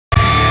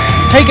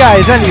Hey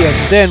guys, Elliot,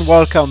 then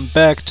welcome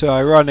back to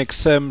Ironic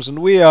Sims, and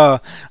we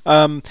are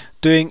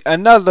doing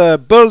another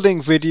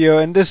building video,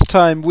 and this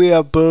time we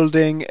are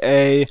building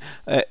a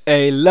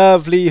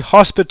lovely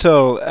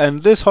hospital.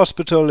 And this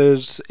hospital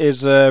is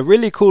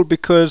really cool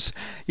because,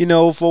 you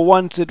know, for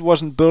once it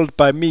wasn't built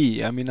by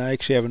me. I mean, I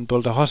actually haven't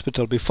built a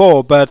hospital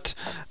before, but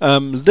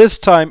this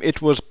time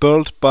it was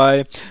built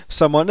by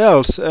someone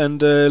else,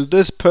 and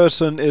this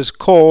person is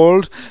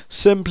called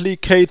simply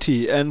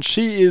Caity, and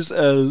she is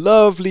a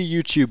lovely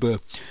YouTuber.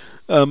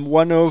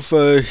 One of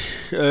those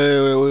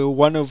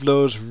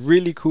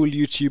really cool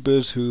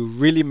YouTubers who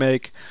really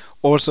make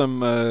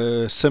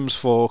awesome Sims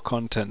 4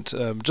 content,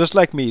 just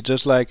like me,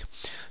 just like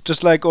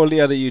all the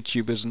other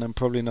YouTubers, and I'm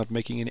probably not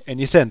making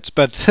any sense,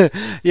 but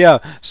yeah.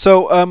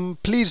 So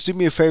please do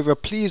me a favor,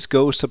 please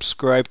go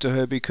subscribe to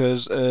her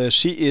because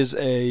she is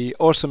a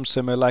awesome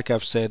simmer, like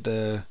I've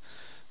said.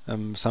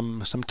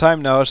 Some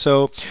time now.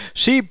 So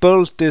she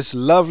built this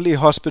lovely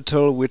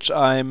hospital, which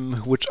I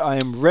am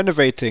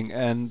renovating,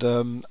 and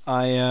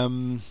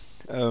I'm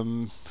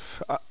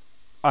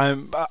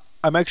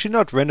actually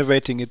not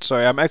renovating it.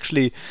 Sorry, I'm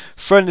actually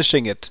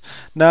furnishing it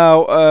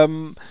now.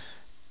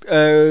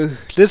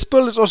 This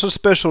build is also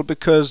special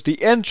because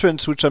the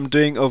entrance, which I'm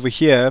doing over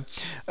here,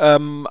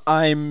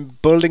 I'm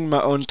building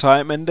my own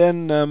time, and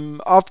then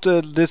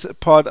after this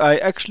part I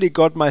actually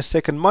got my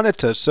second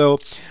monitor, so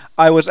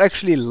I was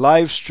actually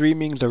live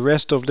streaming the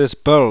rest of this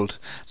build.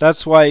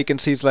 That's why you can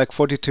see it's like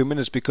 42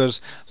 minutes,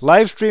 because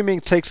live streaming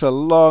takes a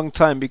long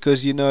time,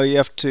 because, you know, you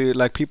have to,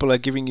 like, people are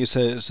giving you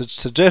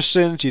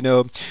suggestions, you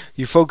know,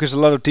 you focus a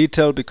lot of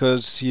detail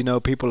because, you know,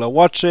 people are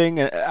watching,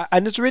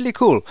 and it's really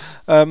cool.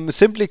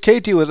 Simply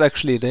Caity was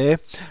actually there.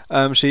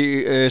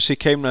 She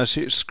came now,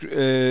 she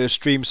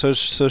streamed, so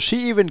she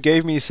even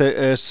gave me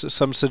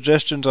some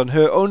suggestions on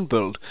her own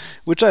build,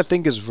 which I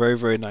think is very,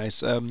 very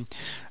nice.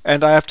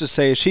 And I have to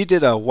say, she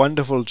did a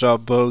wonderful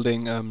job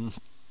building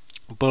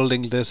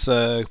this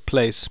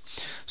place.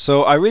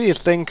 So I really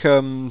think,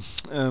 so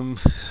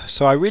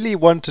I really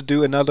want to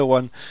do another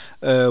one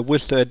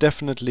with her,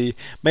 definitely.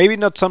 Maybe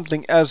not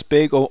something as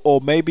big, or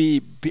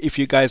maybe if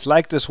you guys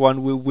like this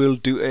one, we will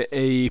do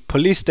a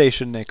police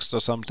station next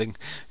or something.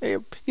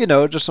 You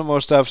know, just some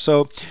more stuff.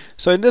 So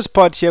in this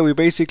part here, we're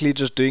basically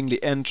just doing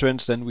the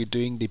entrance, then we're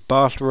doing the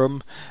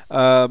bathroom.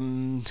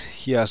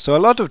 Yeah, so a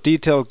lot of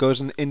detail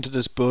goes into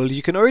this build.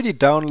 You can already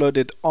download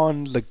it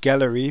on the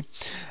gallery,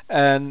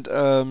 and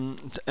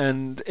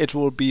it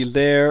will be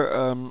there.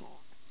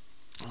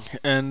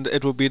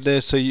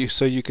 So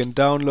you can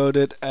download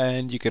it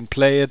and you can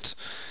play it.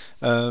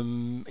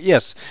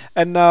 Yes,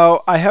 and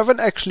now I haven't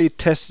actually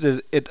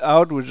tested it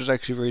out, which is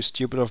actually very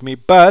stupid of me,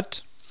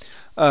 but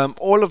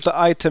all of the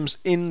items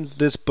in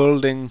this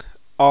building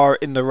are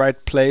in the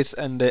right place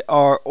and they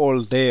are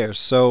all there,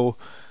 so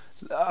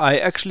I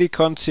actually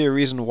can't see a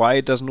reason why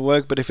it doesn't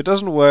work. But if it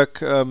doesn't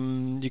work,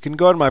 you can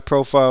go on my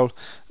profile.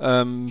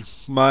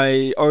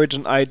 My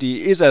origin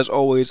ID is, as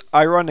always,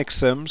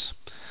 ironicsims.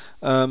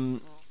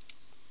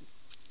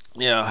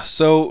 Yeah,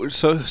 so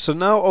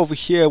now over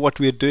here, what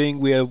we are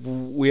doing, we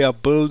are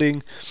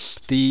building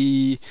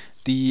the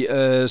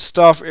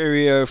staff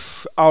area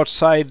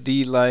outside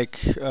the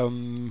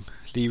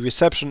the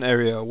reception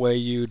area where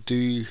you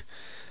do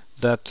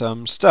that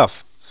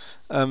stuff.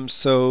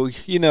 So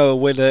you know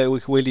where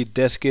the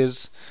desk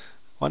is.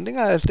 One thing,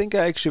 I think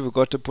I actually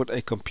forgot to put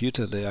a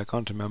computer there. I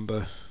can't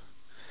remember.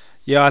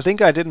 Yeah, I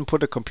think I didn't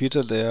put a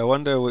computer there. I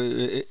wonder,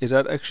 is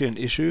that actually an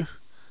issue?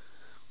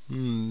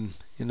 You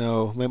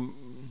know,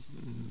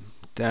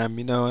 damn,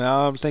 you know,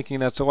 now I'm thinking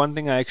that's the one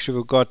thing I actually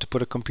forgot to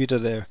put a computer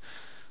there.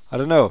 I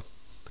don't know.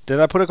 Did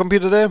I put a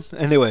computer there?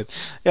 Anyway,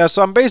 yeah,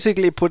 so I'm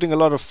basically putting a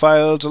lot of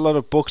files, a lot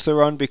of books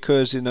around,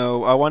 because, you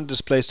know, I want this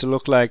place to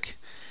look like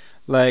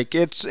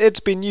it's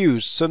been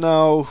used. So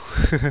now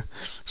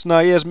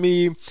here's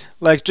me,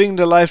 like, during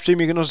the live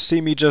stream you can also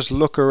see me just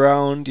look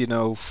around, you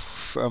know,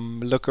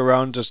 look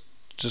around,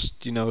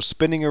 just you know,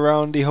 spinning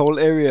around the whole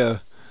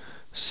area.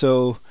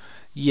 So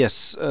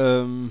yes,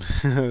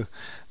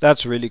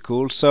 that's really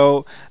cool.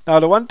 So now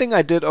the one thing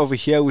I did over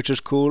here, which is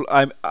cool,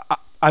 I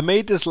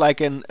made this like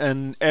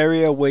an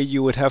area where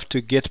you would have to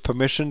get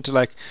permission to,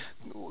 like,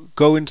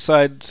 go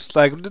inside.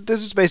 Like,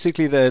 this is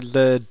basically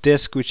the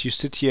desk which you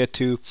sit here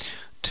to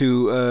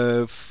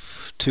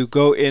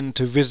go in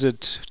to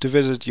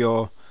visit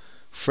your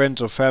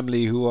friends or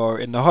family who are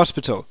in the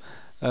hospital,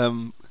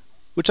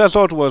 which I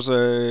thought was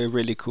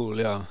really cool.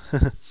 Yeah.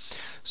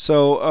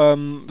 So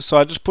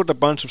I just put a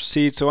bunch of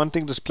seeds. So one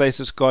thing this place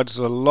has got is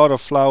a lot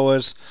of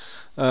flowers.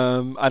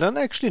 I don't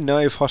actually know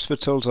if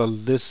hospitals are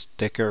this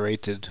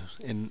decorated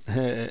in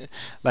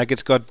like,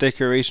 it's got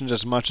decorations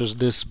as much as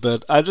this,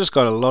 but I just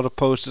got a lot of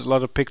posters, a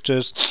lot of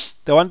pictures.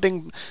 The one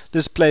thing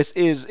this place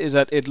is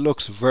that it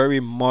looks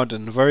very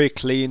modern, very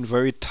clean,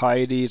 very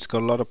tidy. It's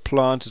got a lot of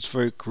plants, it's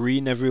very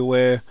green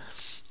everywhere.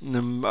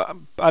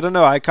 I don't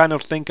know, I kind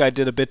of think I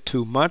did a bit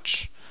too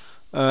much.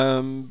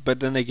 But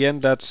then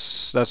again,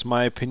 that's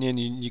my opinion.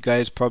 You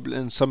guys probably,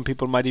 and some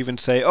people might even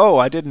say, oh,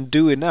 I didn't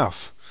do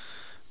enough.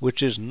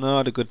 which is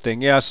not a good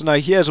thing. Yeah, so now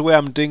here's where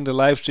I'm doing the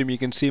live stream. You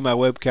can see my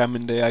webcam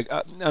in there.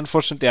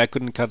 Unfortunately, I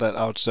couldn't cut that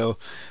out, so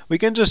we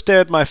can just stare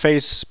at my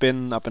face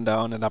spin up and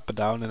down and up and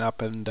down and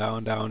up and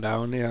down, down,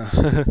 down.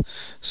 Yeah.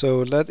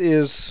 So that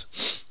is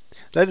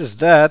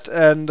that,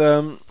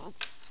 and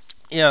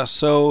yeah.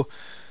 So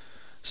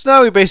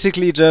now we're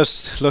basically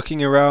just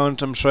looking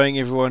around. I'm showing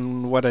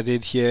everyone what I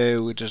did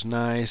here, which is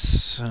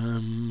nice.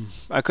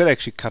 I could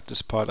actually cut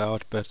this part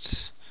out,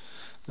 but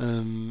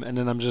and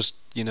then I'm just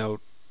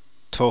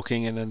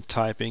talking and then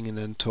typing and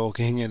then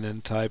talking and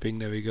then typing.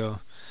 There we go.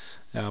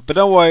 Yeah, but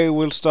don't worry,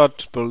 we'll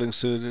start building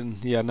soon.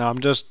 And yeah, now I'm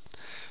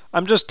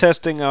just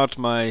testing out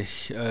my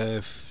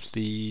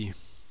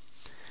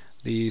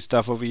the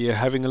stuff over here,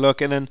 having a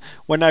look, and then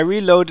when I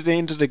reloaded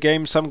into the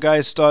game, some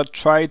guys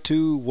try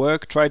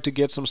to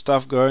get some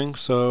stuff going,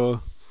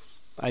 so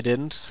I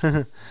didn't.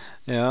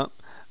 Yeah.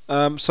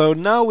 So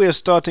now we're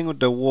starting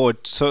with the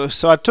ward. So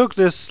I took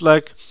this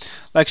like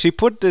she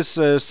put this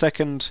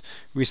second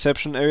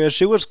reception area.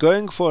 She was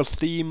going for a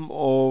theme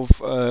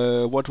of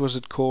what was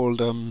it called?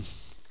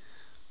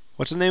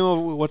 What's the name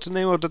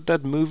of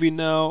that movie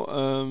now?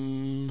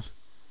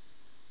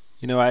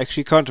 I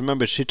actually can't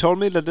remember. She told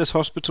me that this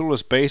hospital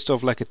was based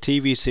off like a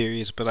TV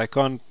series, but I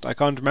can't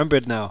remember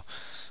it now.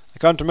 I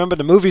can't remember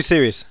the movie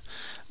series.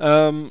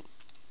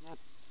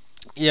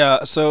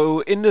 Yeah, so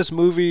in this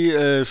movie,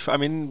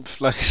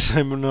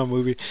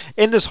 movie,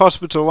 in this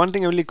hospital, one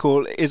thing really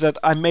cool is that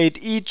I made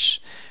each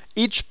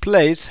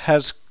place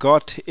has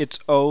got its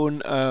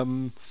own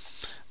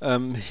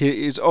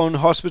his own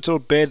hospital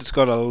bed. It's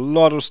got a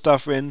lot of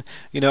stuff in.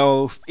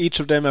 Each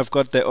of them have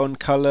got their own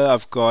color.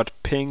 I've got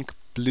pink,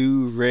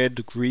 blue,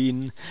 red,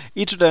 green.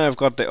 Each of them have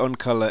got their own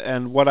color.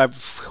 And what I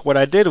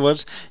did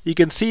was, you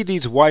can see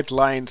these white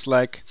lines,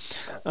 like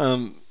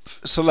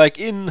so like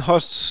in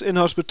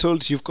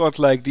hospitals you've got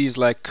like these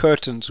like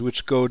curtains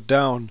which go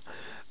down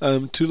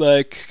to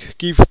like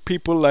give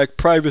people like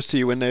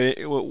privacy when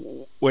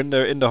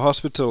they're in the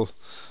hospital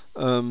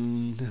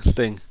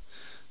thing.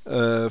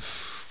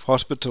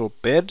 Hospital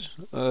bed,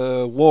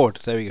 ward.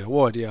 There we go,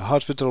 ward. Yeah,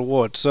 hospital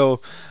ward. So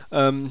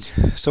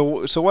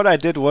what I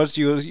did was,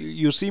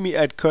 you see me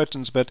add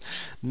curtains, but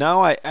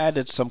now I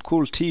added some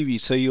cool TV,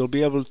 so you'll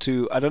be able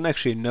to. I don't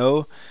actually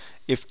know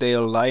if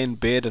they'll lie in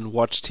bed and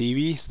watch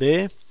TV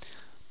there.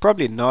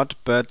 Probably not,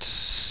 but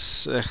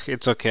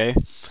it's okay.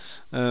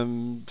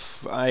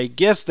 I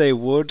guess they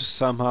would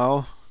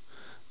somehow.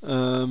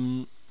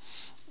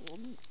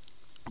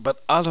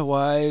 But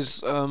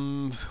otherwise,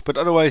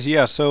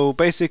 yeah. So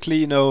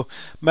basically,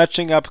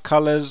 matching up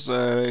colors,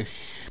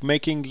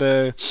 making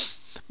the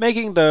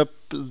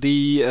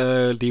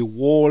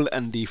wall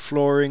and the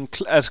flooring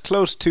as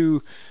close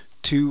to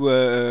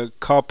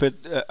carpet.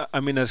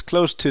 As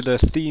close to the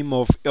theme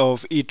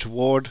of each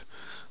ward,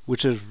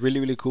 which is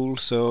really, really cool.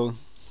 So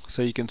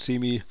you can see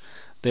me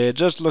there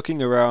just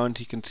looking around.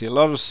 You can see a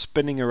lot of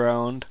spinning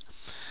around.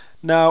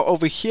 Now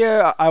over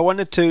here, I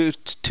wanted to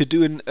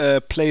do a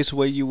place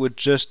where you would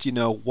just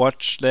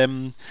watch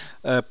them,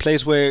 a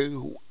place where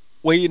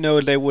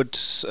they would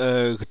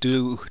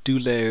do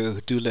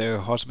their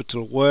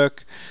hospital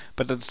work,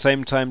 but at the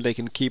same time they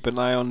can keep an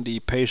eye on the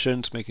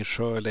patients, making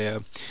sure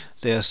they're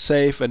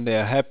safe and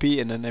they're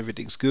happy, and then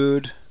everything's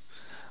good.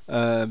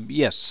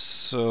 Yes,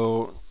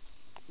 so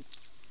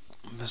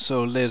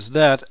there's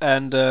that,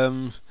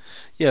 and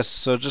yes,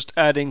 so just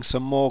adding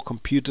some more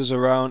computers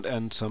around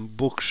and some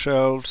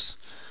bookshelves.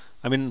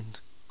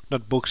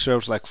 Not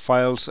bookshelves, like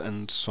files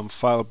and some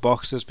file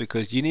boxes,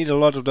 because you need a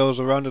lot of those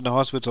around in the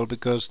hospital,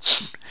 because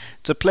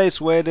it's a place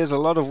where there's a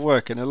lot of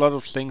work and a lot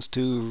of things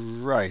to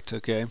write.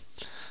 Okay.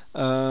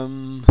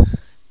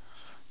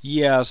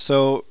 Yeah,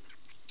 so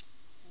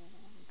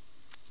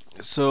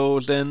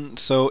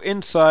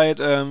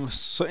inside I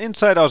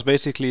was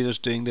basically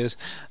just doing this.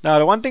 Now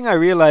the one thing I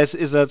realized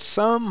is that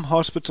some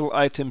hospital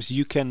items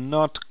you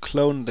cannot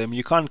clone them,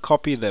 you can't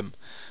copy them,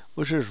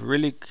 which is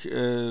really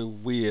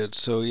weird.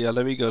 So yeah,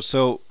 there we go.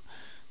 So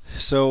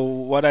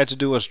what I had to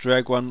do was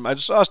drag one. I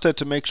just asked her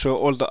to make sure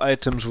all the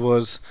items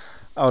was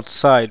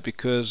outside,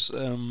 because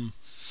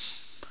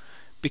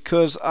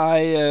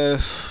I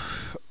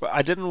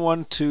didn't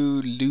want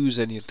to lose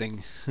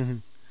anything.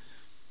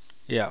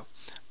 Yeah.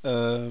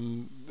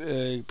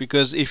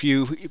 Because if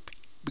you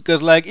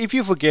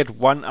forget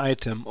one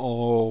item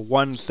or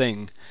one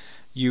thing,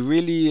 you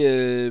really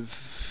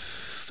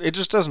it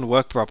just doesn't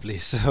work properly.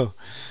 So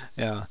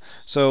yeah,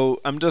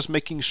 so I'm just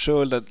making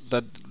sure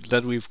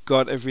that we've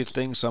got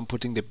everything. So I'm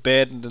putting the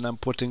bed, and then I'm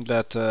putting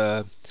that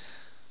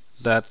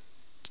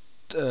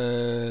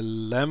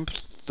lamp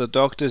the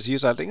doctors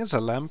use. I think it's a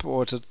lamp,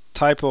 or it's a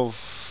type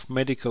of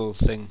medical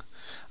thing.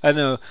 I don't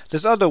know.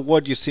 This other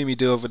what you see me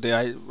do over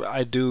there,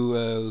 I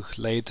do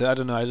later. I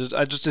don't know.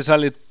 I just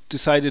decided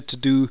to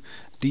do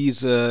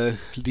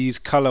these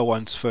color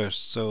ones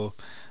first. So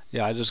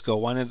yeah, I just go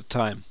one at a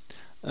time.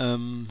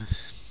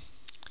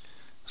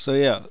 So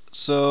yeah.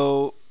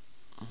 So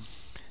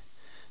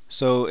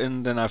So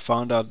and then I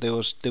found out there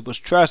was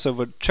trash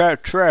over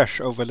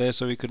there,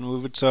 so we could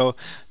move it. So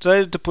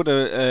decided to put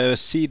a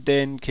seat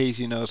there in case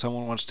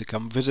someone wants to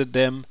come visit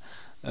them.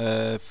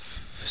 Uh,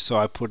 so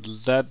I put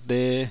that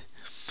there,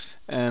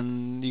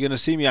 and you're gonna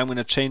see me. I'm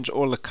gonna change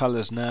all the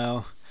colors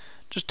now,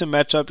 just to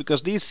match up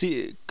because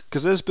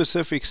because this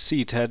specific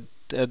seat had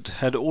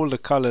all the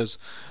colors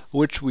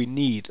which we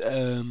need.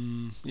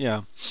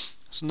 Yeah.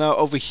 So now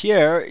over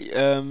here,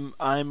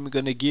 I'm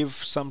gonna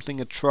give something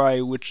a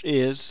try, which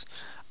is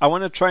I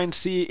want to try and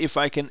see if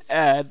I can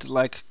add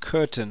like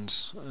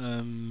curtains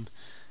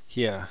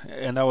here,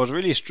 and I was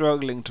really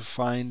struggling to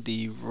find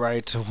the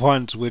right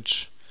ones,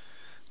 which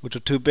are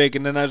too big,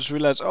 and then I just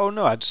realized, oh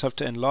no, I just have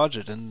to enlarge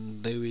it,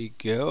 and there we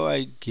go.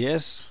 I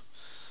guess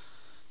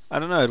I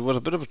don't know. It was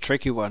a bit of a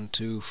tricky one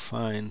to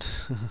find,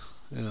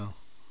 you know.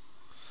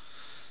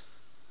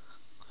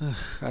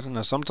 I don't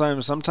know.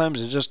 Sometimes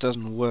it just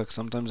doesn't work.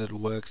 Sometimes it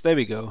works. There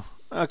we go.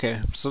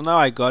 Okay, so now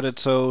I got it.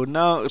 So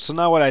now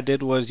what I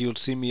did was, you'll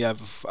see me.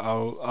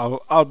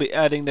 I'll be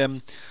adding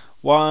them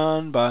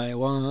one by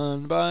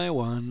one by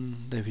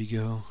one. There we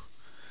go.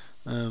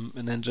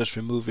 And then just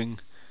removing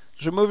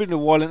the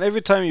wall. And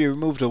every time you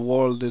remove the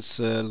wall, this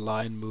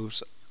line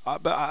moves.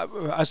 But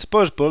I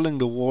suppose building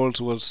the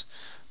walls was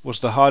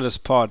the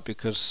hardest part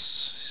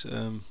because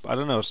I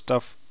don't know,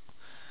 stuff.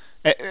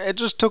 It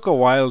just took a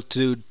while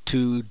to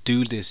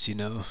do this, you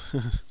know.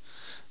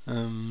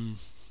 um,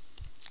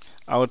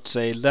 that's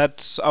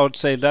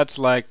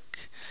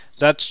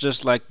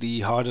just like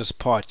the hardest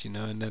part, you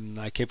know. And then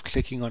I kept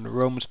clicking on the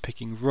rooms,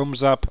 picking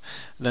rooms up,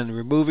 and then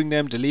removing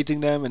them,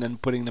 deleting them, and then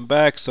putting them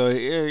back. So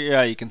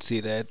yeah, you can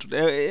see that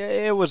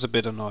it was a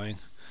bit annoying.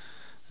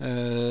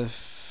 There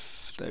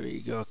we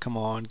go. Come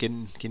on,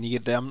 can you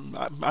get them?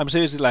 I'm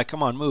seriously like,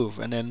 come on, move,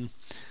 and then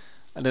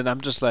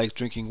I'm just like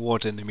drinking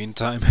water in the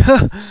meantime.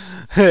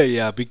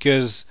 Yeah,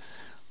 because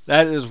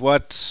that's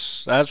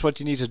what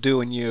you need to do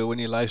when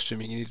you're live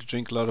streaming. You need to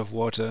drink a lot of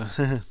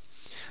water.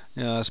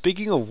 Yeah.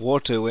 Speaking of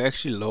water, we're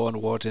actually low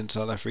on water in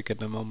South Africa at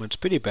the moment. It's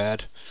pretty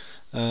bad.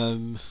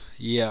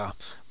 Yeah,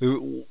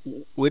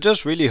 we're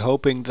just really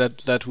hoping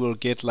that we'll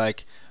get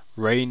like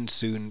rain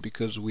soon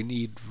because we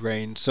need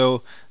rain.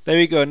 So there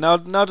we go. Now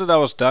that I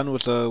was done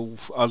with the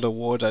other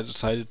ward, I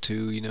decided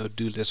to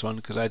do this one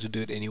because I had to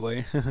do it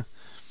anyway.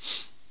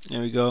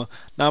 There we go.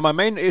 Now my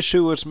main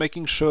issue was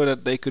making sure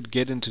that they could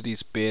get into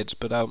these beds,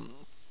 but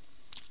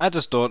I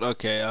just thought,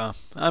 okay,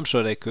 I'm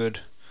sure they could.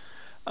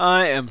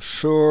 I am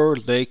sure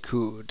they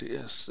could.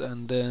 Yes,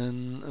 and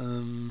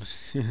then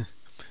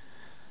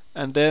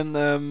and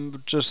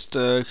then just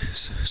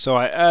so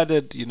I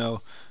added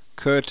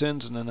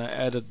curtains, and then I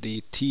added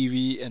the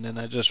TV, and then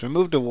I just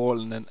removed the wall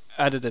and then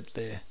added it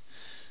there.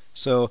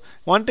 So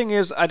one thing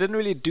is, I didn't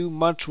really do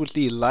much with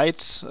the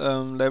lights.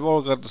 They've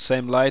all got the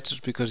same lights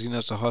because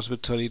it's a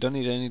hospital. You don't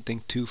need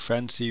anything too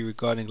fancy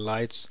regarding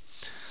lights.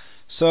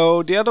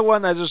 So the other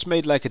one, I just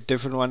made like a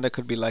different one that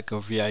could be like a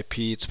VIP.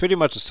 It's pretty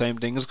much the same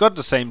thing. It's got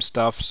the same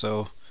stuff,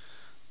 so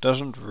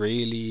doesn't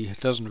really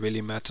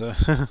matter.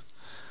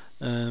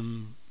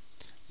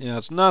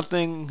 It's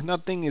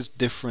nothing is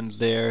different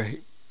there.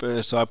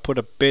 So I put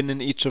a bin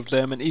in each of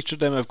them, and each of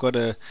them I've got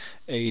a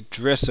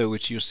dresser,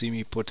 which you see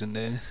me put in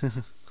there.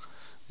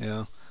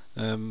 Yeah.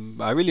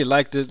 I really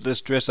liked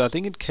this dresser. I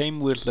think it came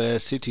with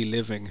City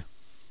Living,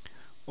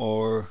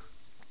 or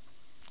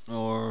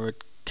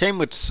it came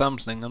with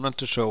something. I'm not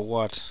too sure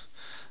what.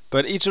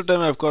 But each of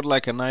them I've got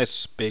like a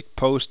nice big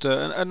poster,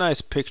 a nice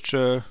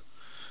picture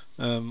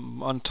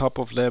on top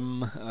of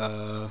them.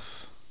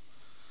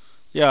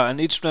 Yeah,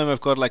 and each of them I've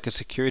got like a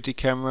security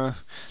camera.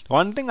 The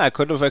one thing I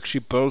could have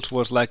actually built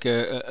was like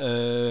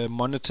a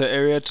monitor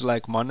area to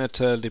like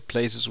monitor the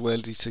places where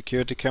the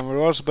security camera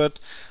was, but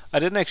I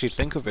didn't actually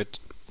think of it,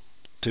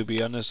 to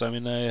be honest. I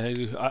mean,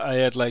 I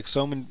had like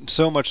so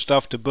much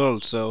stuff to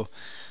build, so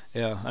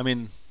yeah. I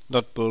mean,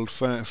 not build,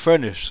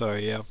 furnish.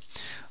 Sorry, yeah.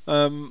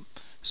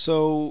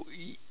 So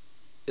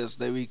yes,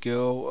 there we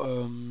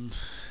go.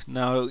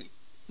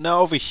 Now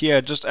over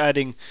here, just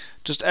adding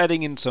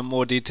in some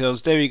more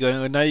details. There we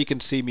go. Now you can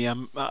see me.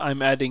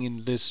 I'm adding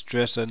in this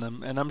dresser,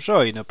 and I'm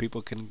sure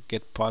people can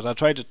get past. I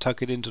try to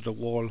tuck it into the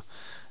wall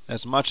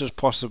as much as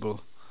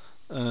possible.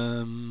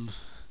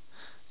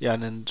 Yeah,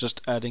 and then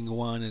just adding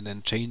one, and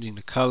then changing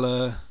the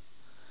color.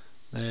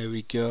 There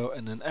we go,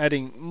 and then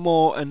adding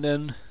more, and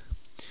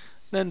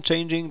then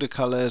changing the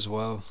color as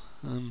well.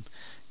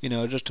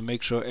 Just to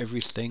make sure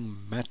everything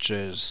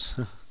matches.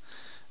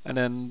 And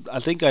then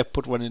I think I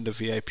put one in the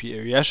VIP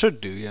area. I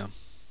should do, yeah.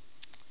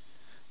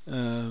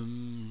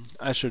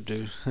 I should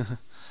do.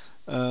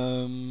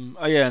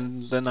 Oh yeah,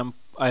 and then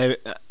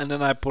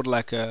I put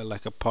like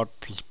a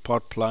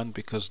pot plant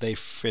because they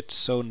fit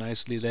so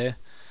nicely there.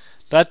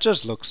 That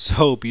just looks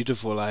so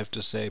beautiful, I have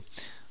to say.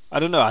 I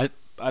don't know.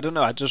 I don't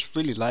know. I just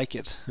really like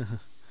it.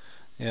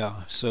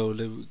 Yeah. So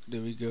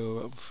there we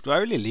go. Do I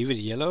really leave it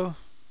yellow?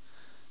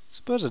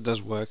 Suppose it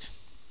does work.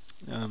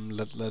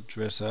 Let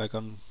dresser.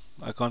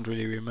 I can't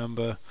really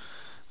remember.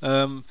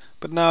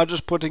 But now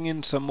just putting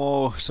in some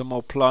more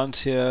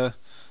plants here.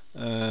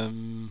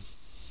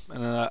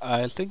 and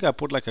I think I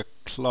put like a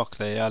clock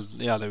there.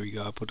 Yeah, there we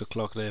go. I put a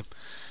clock there.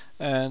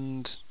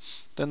 And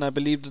then I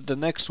believe that the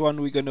next one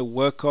we're going to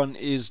work on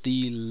is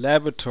the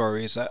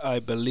laboratories. I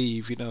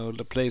believe, you know,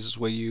 the places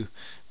where you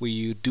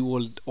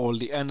do all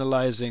the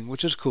analyzing,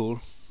 which is cool.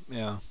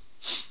 Yeah,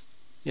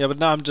 yeah. But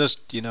now I'm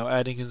just, you know,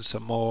 adding in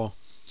some more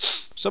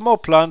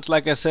plants.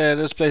 Like I said,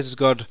 this place has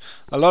got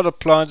a lot of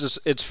plants.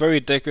 It's very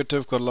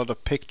decorative. Got a lot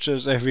of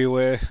pictures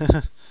everywhere.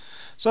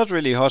 It's not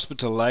really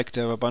hospital-like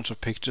to have a bunch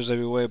of pictures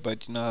everywhere,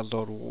 but you know, I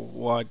thought,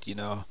 what, you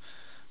know.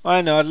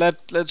 Why not?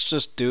 Let's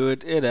just do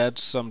it. It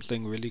adds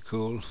something really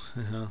cool.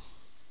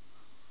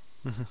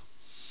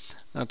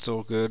 That's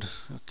all good.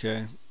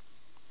 Okay.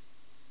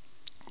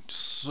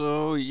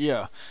 So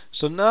yeah.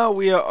 So now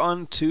we are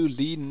on to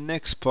the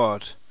next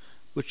part,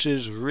 which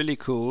is really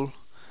cool.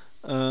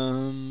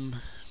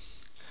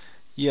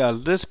 Yeah,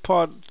 this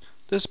part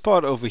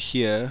over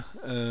here.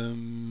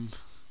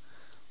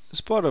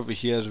 This part over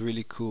here is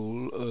really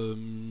cool.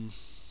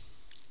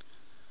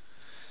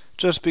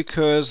 Just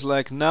because,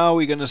 like, now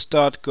we're gonna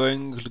start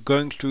going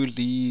through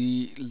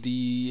the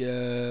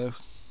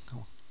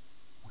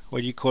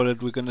what do you call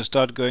it? We're gonna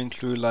start going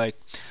through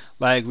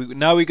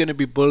now we're gonna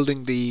be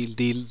building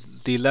the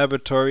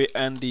laboratory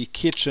and the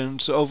kitchen.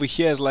 So over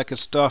here is like a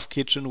staff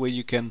kitchen where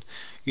you can,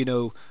 you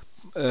know,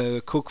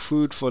 cook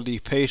food for the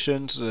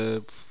patients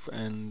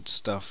and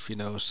stuff. You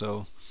know,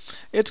 so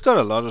it's got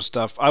a lot of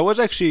stuff. I was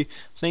actually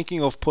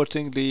thinking of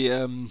putting the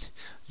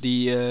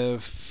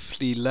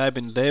lab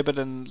in there, but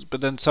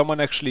then someone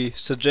actually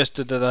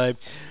suggested that I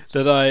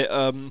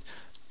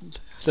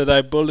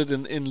build it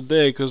in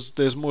there because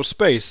there's more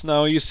space.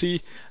 Now you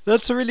see,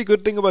 that's a really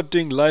good thing about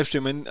doing live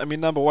stream. And I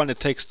mean, number one, it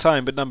takes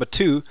time, but number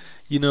two,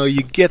 you know,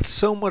 you get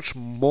so much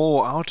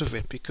more out of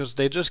it because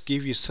they just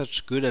give you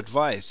such good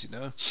advice. You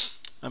know,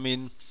 I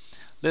mean,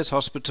 this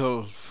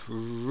hospital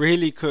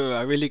really could.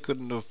 I really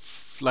couldn't have,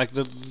 like,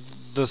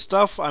 the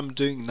stuff I'm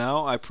doing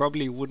now. I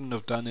probably wouldn't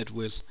have done it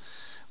with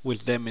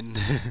them in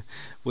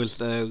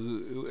without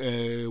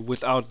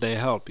their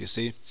help, you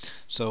see.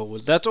 So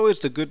that's always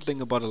the good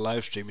thing about a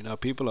live stream, you know,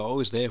 people are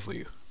always there for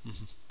you.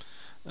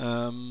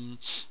 um,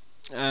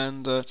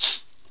 and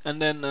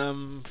then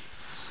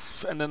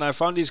I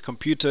found these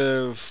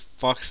computer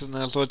boxes and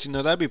I thought, you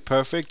know, that'd be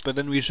perfect, but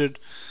then we should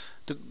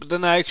but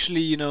then I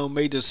actually, you know,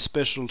 made a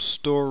special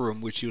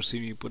storeroom which you'll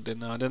see me put in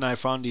now. Then I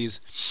found these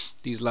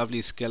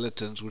lovely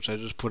skeletons which I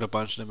just put a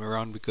bunch of them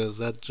around because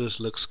that just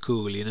looks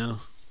cool, you know.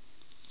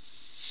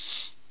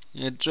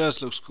 It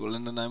just looks cool,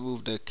 and then I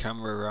moved the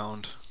camera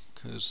around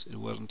because it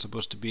wasn't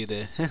supposed to be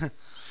there.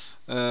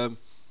 I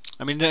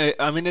mean,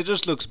 it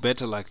just looks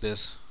better like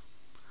this.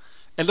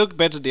 It looked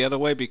better the other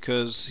way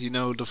because, you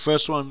know, the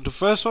first one,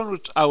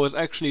 which I was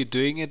actually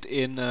doing it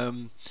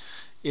in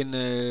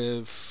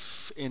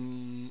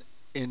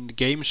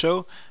game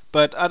show,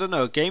 but I don't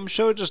know, game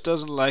show just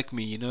doesn't like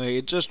me. You know,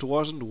 it just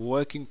wasn't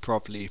working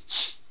properly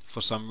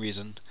for some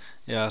reason.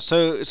 Yeah.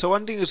 So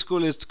one thing is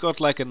cool. It's got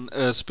like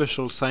a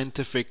special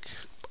scientific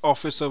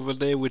office over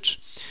there, which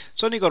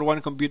it's only got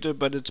one computer,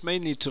 but it's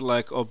mainly to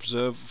like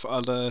observe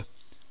other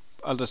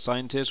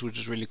scientists, which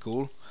is really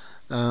cool.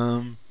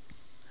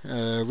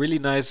 Really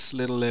nice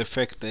little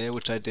effect there,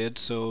 which I did.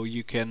 So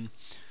you can,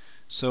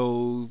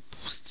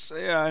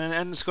 yeah,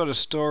 and it's got a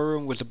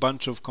storeroom with a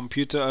bunch of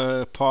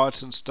computer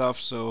parts and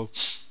stuff. So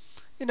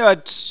you know,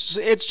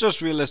 it's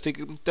just realistic.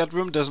 That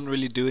room doesn't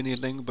really do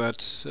anything,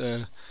 but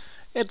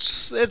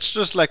it's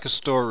just like a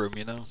storeroom,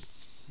 you know,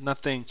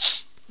 nothing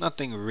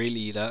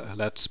really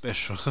that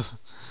special.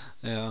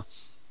 Yeah.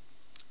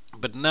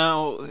 But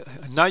now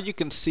you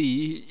can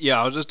see,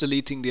 yeah, I was just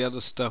deleting the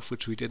other stuff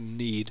which we didn't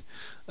need.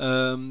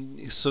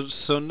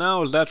 So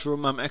now that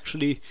room, I'm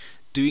actually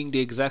doing the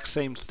exact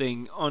same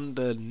thing on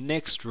the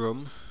next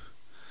room,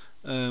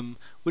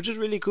 which is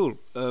really cool.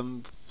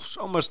 It's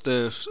almost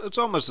the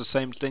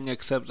same thing,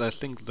 except I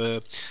think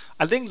the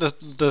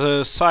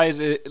size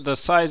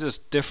is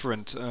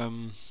different.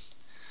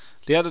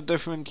 The other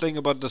different thing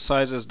about the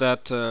size is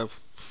that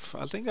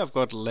I think I've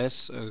got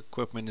less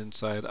equipment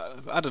inside.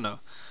 I don't know.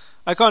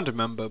 I can't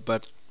remember,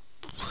 but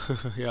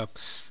yeah.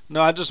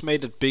 No, I just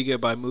made it bigger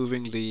by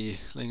moving the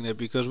thing there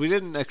because we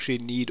didn't actually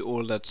need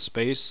all that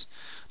space.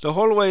 The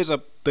hallways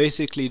are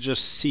basically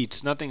just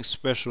seats, nothing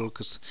special,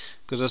 because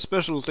the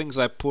special things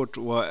I put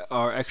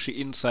are actually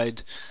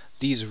inside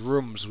these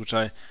rooms, which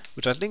I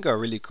think are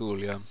really cool.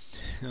 Yeah.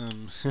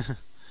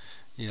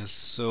 Yes.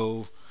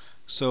 So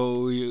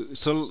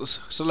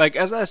like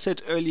as I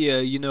said earlier,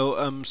 you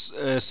know,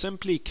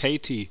 simply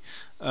Caity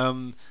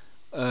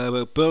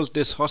built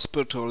this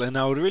hospital, and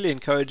I would really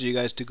encourage you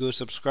guys to go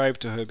subscribe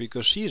to her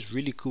because she's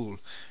really cool.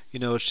 You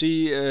know,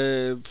 she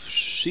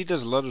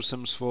does a lot of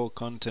Sims 4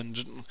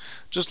 content,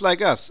 just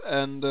like us,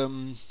 and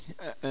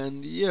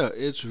yeah,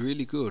 it's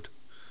really good.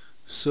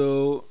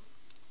 So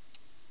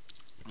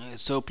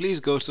please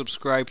go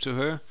subscribe to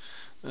her.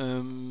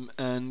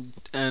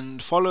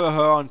 And follow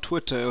her on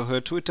Twitter.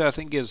 Her Twitter, I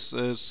think, is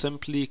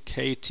simply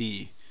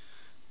Caity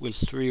with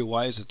 3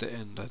 Y's at the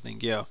end, I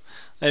think. Yeah,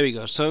 there we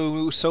go.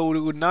 So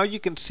now you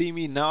can see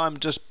me. Now I'm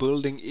just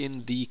building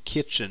in the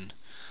kitchen.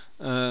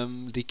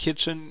 The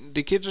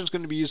kitchen's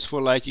going to be used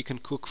for, like, you can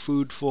cook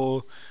food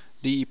for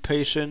the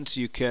patients.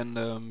 You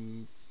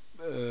can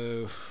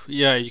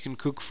yeah, you can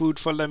cook food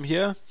for them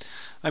here.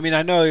 I mean,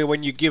 I know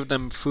when you give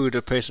them food,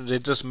 a patient,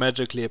 it just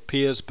magically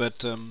appears,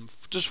 but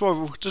just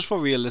for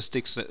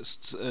realistic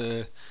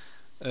sake,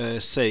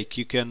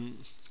 you can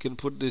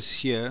put this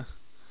here,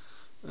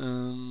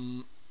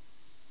 um,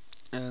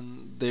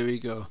 and there we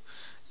go.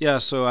 Yeah,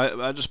 so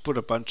I just put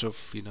a bunch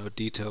of,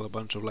 detail, a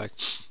bunch of, like,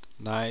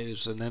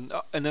 knives, and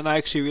then I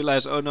actually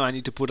realized, oh no, I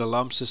need to put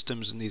alarm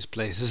systems in these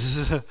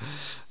places.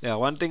 Yeah,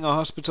 one thing a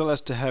hospital has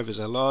to have is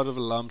a lot of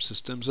alarm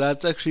systems.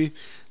 That's actually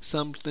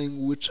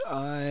something which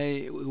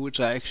I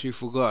actually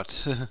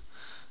forgot.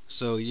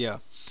 So yeah,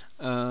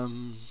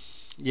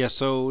 yeah.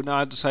 So now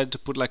I decided to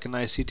put, like, a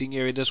nice seating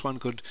area. This one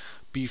could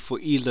be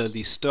for either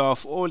the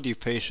staff or the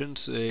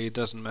patients. It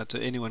doesn't matter.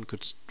 Anyone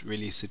could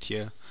really sit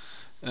here.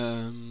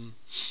 Um,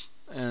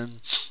 and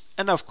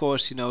and of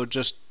course,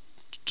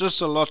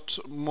 just a lot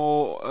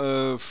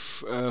more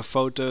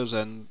photos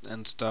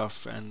and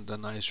stuff, and a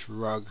nice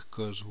rug,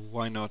 cause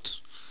why not?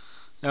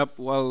 Yep.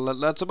 Well,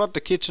 that's about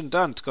the kitchen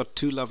done. It's got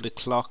two lovely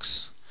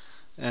clocks,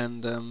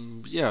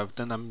 and yeah.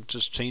 Then I'm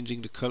just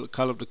changing the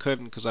color of the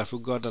curtain because I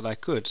forgot that I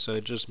could, so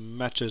it just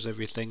matches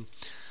everything.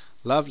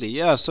 Lovely.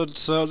 Yeah. So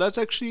that's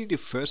actually the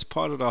first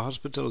part of the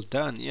hospital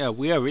done. Yeah,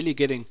 we are really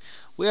doing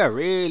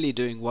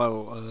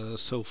well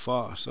so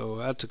far. So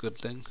that's a good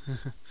thing.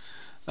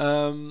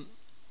 um,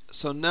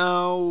 so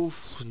now,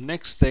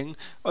 next thing.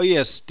 Oh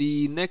yes,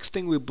 the next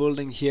thing we're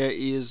building here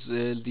is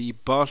the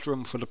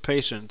bathroom for the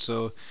patient.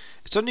 So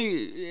it's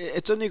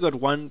only got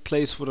one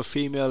place for the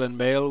female and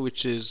male,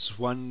 which is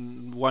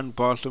one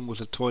bathroom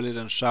with a toilet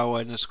and shower,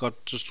 and it's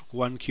got just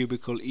one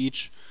cubicle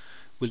each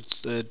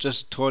with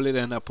just a toilet,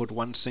 and I put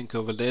one sink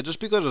over there just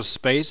because of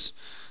space.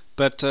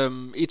 But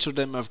each of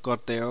them have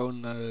got their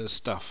own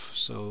stuff.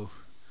 So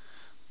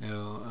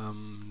now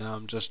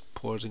I'm just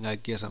pausing. I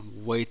guess I'm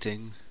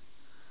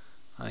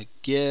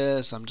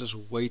just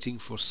waiting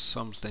for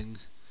something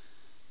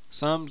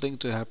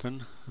to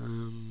happen.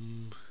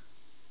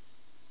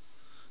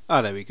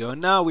 There we go.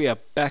 Now we are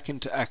back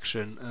into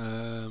action.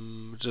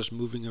 Just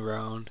moving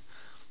around,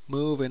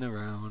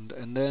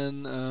 and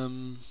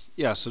then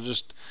yeah. So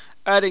just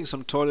adding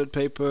some toilet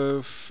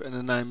paper,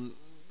 and then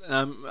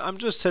I'm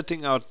just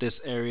setting out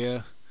this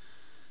area,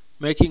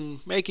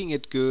 making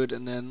it good,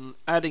 and then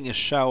adding a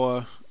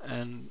shower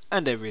and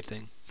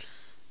everything,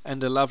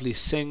 and a lovely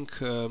sink.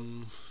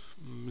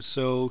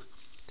 So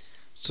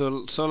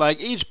like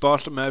each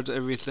bathroom has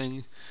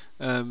everything.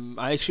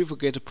 I actually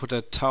forget to put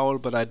a towel,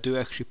 but I do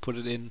actually put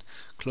it in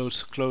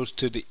close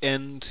to the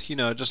end.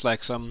 Just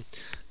like some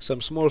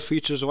small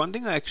features. One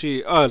thing I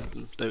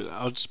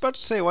was about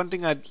to say one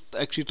thing I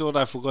actually thought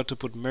I forgot to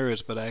put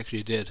mirrors, but I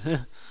actually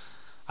did.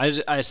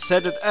 I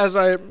said it as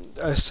I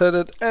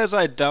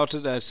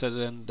doubted. I said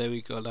it, and there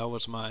we go. That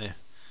was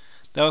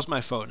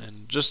my phone,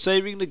 and just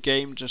saving the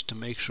game just to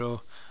make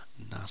sure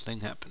nothing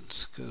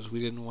happens, because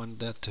we didn't want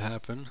that to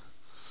happen.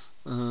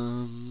 There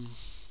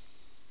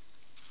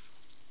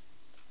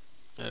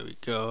we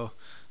go.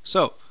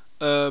 So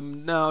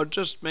now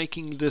just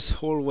making this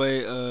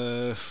hallway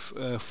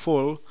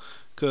full,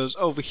 because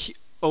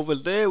over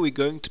there we're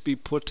going to be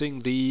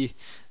putting the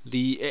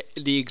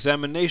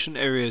examination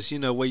areas.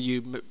 Where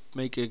you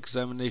make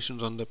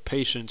examinations on the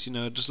patients.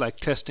 Just like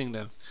testing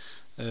them,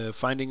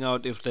 finding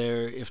out if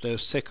they're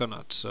sick or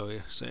not. So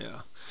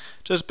yeah,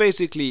 just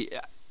basically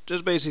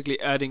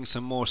adding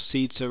some more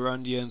seats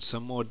around here and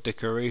some more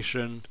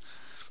decoration.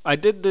 I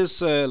did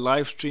this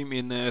live stream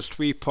in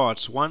 3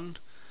 parts. One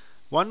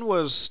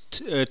was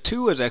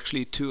two was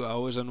actually 2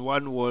 hours, and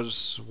one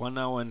was 1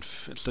 hour and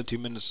 30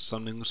 minutes or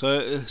something. So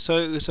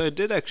it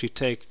did actually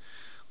take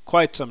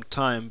quite some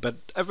time, but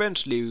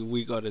eventually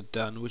we got it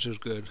done, which is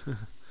good.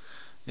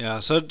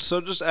 Yeah. So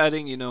just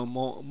adding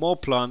more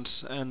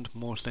plants and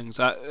more things.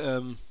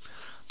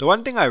 The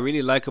one thing I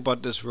really like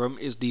about this room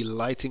is the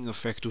lighting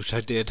effect, which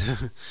I did,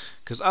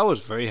 because I was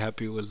very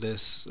happy with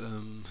this.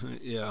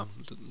 Yeah,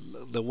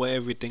 the way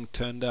everything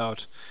turned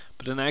out.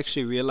 But then I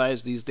actually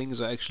realized these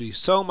things are actually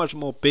so much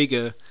more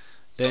bigger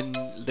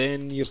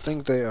than you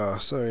think they are.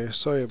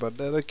 Sorry about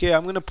that. Okay,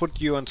 I'm gonna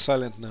put you on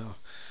silent now.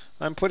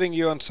 I'm putting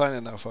you on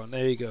silent now, phone.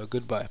 There you go.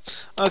 Goodbye.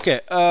 Okay.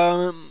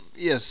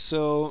 Yes.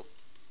 So.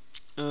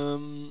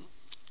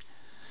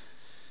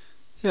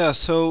 Yeah,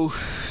 so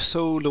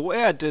the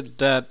way I did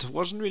that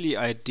wasn't really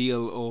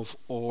ideal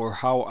or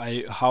how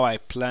I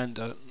planned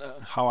it,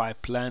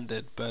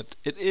 but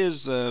it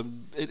is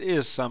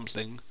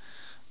something.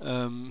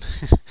 Um,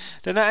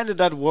 then I added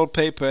that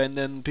wallpaper, and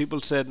then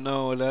people said,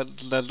 no,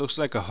 that looks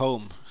like a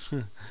home.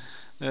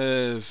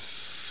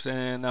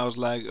 And I was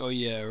like, oh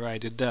yeah,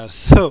 right, it does.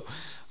 So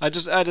I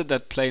just added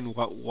that plain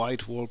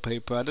white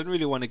wallpaper. I didn't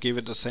really want to give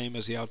it the same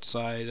as the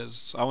outside,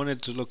 as I wanted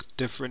it to look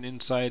different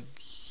inside,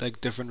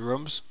 like different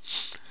rooms.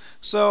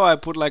 So I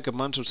put like a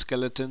bunch of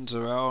skeletons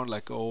around,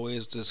 like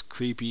always, this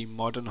creepy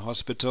modern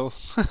hospital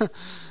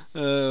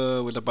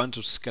with a bunch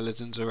of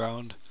skeletons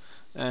around.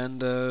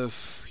 And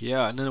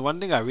yeah, and then one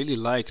thing I really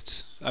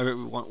liked,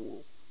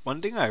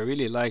 one thing I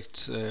really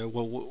liked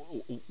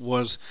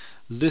was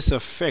this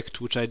effect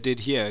which I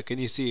did here. Can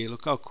you see?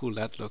 Look how cool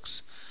that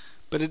looks.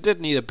 But it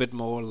did need a bit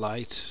more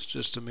light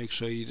just to make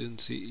sure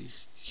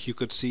you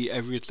could see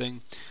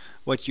everything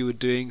what you were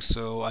doing.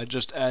 So I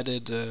just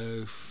added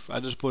I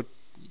just put,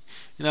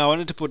 I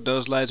wanted to put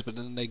those lights, but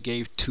then they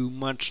gave too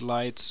much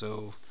light,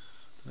 so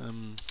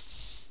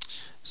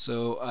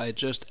I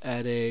just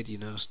added,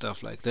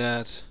 stuff like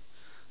that.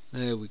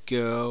 There we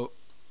go.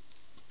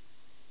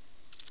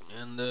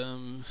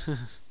 And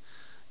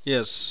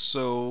yes,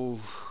 so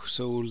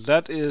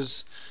that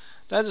is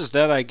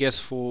that, I guess,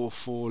 for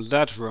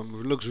that room.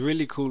 It looks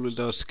really cool with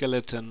those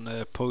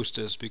skeleton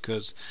posters,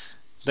 because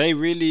they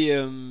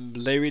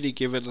really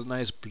give it a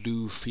nice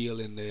blue feel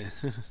in there.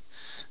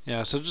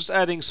 Yeah, so just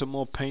adding some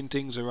more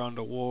paintings around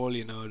the wall,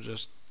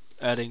 just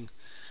adding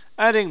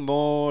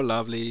more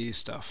lovely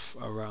stuff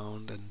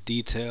around, and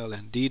detail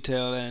and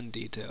detail and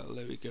detail.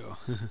 There we go.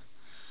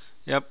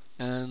 Yep.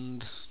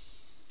 And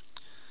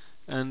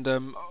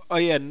oh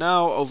yeah,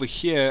 now over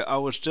here I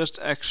was just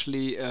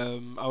actually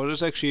I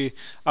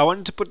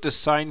wanted to put this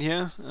sign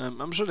here.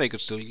 I'm sure they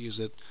could still use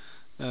it,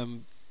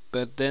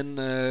 but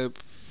then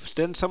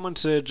someone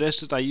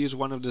suggested I use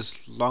one of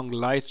this long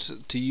light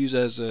to use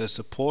as a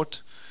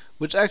support,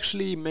 which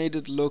actually made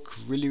it look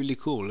really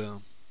cool. Yeah.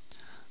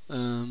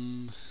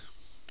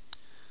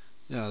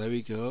 Yeah, there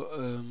we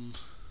go.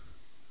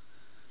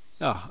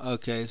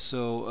 Okay.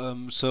 So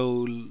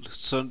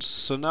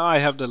now I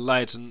have the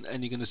light,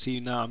 and you're gonna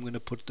see now. I'm gonna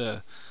put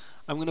the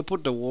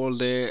wall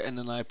there, and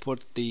then I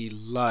put the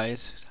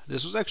light.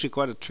 This was actually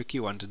quite a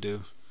tricky one to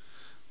do.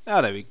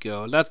 There we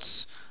go.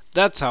 That's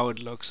how it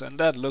looks, and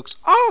that looks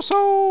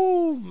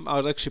awesome. I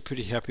was actually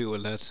pretty happy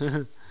with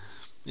that.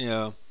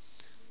 Yeah.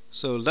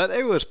 So that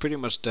area was pretty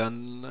much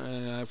done.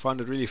 I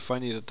found it really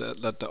funny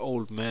that the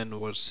old man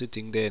was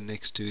sitting there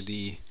next to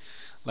the,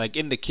 like,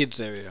 in the kids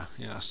area.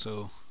 Yeah.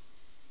 So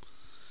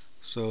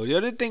the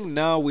other thing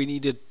now we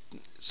needed,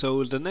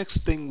 so the next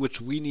thing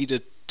which we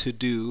needed to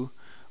do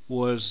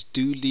was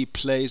do the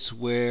place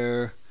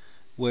where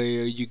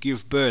you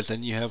give birth,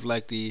 and you have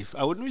like the,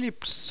 I wouldn't really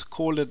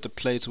call it the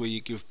place where you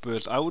give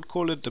birth. I would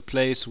call it the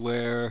place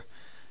where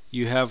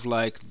you have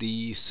like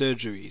the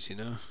surgeries,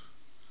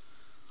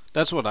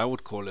 That's what I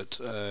would call it.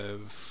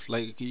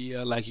 Like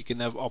you can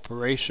have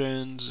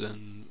operations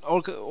and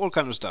all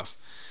kind of stuff.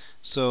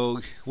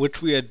 So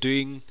which we are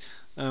doing.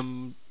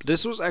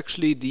 This was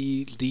actually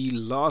the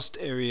last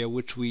area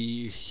which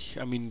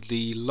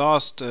the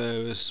last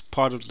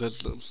part of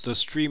the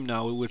stream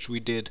now which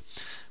we did.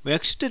 We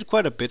actually did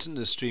quite a bit in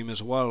the stream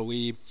as well.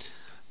 We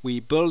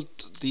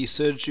built the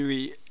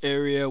surgery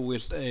area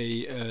with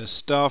a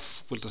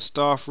staff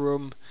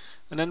room,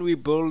 and then we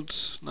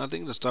built, I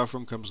think the staff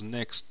room comes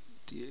next.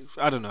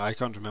 I don't know, I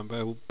can't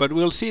remember, but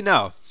we'll see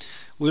now.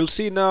 We'll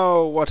see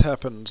now what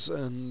happens,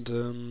 and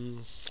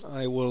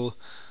I'll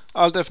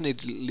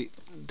definitely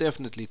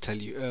tell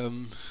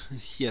you.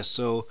 Yes,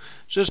 so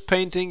just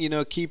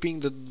painting, keeping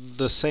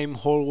the same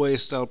hallway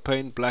style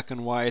paint, black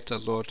and white. I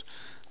thought,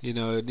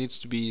 it needs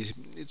to be,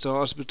 it's a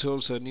hospital,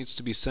 so it needs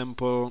to be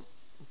simple.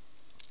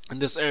 In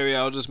this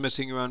area I was just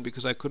messing around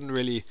because I couldn't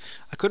really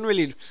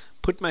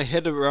put my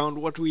head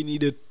around what we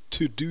needed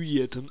to do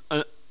yet, and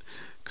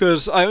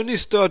because I only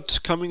start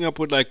coming up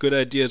with like good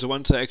ideas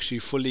once I actually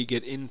fully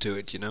get into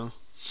it,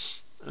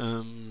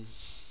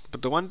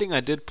 But the one thing I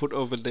did put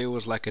over there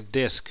was like a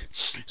desk,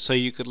 so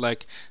you could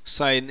like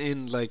sign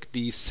in like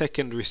the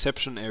second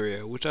reception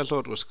area, which I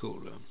thought was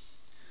cool.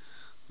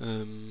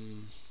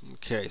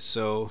 Okay,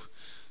 so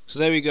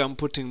there we go. I'm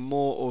putting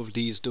more of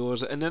these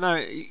doors, and then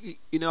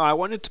I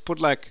wanted to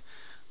put like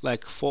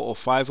 4 or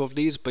 5 of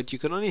these, but you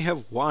can only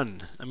have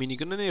one. I mean, you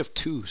can only have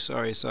 2.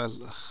 Sorry, so I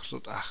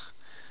thought,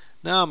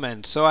 no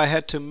man. So I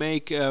had to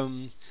make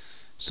improvise,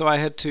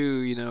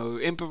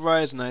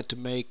 and I had to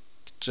make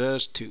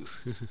just 2.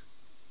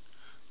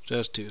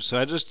 Just 2. So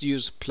I just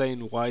used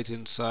plain white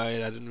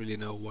inside. I didn't really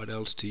know what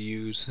else to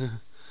use.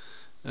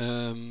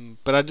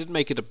 But I did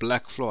make it a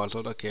black floor. I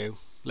thought, okay,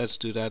 let's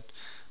do that.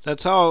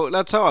 That's how a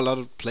lot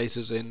of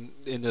places in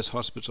this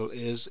hospital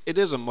is. It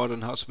is a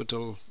modern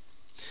hospital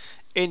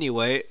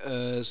anyway.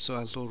 So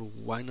I thought,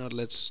 why not?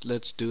 Let's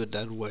do it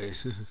that way.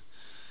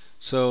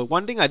 So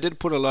one thing I did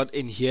put a lot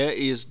in here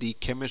is the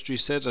chemistry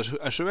sets.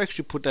 I should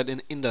actually put that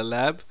in the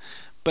lab,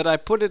 but I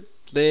put it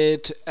there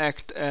to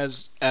act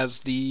as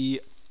the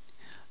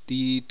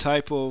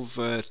type of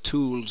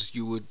tools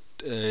you would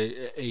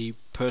a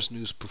person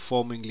who's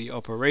performing the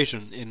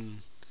operation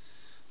in.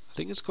 I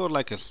think it's called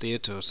like a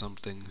theater or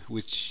something,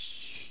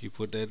 which you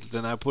put there.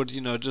 Then I put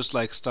just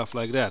like stuff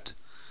like that.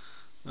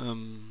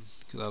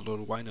 Because I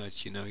thought, why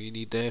not? You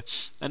need there.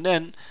 And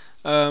then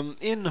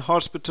in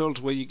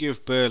hospitals where you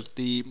give birth,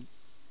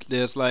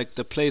 there's like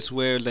the place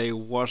where they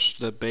wash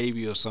the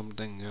baby or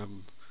something.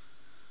 I'm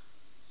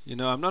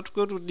not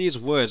good with these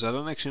words. I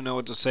don't actually know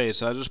what to say,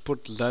 so I just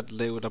put that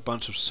there with a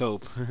bunch of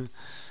soap.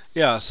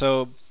 Yeah,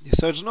 so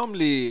it's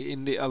normally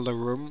in the other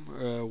room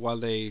while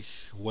they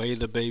weigh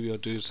the baby or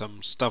do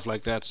some stuff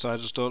like that. So I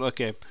just thought,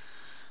 okay,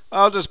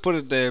 I'll just put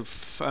it there.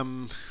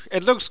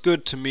 It looks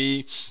good to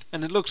me,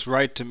 and it looks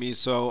right to me,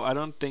 so I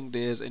don't think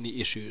there's any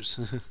issues.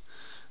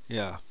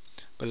 Yeah,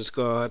 but it's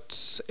got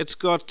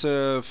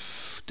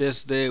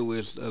this there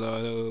with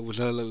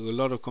a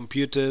lot of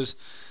computers.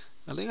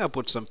 I think I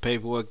put some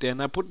paperwork there,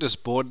 and I put this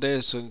board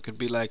there so it could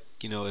be like,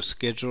 a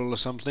schedule or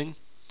something.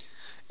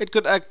 It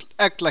could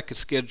act like a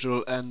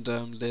schedule, and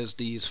there's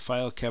these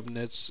file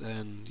cabinets,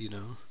 and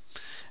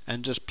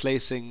and just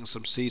placing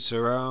some seats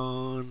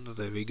around.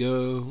 There we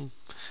go.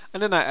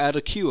 And then I add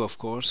a queue, of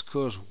course,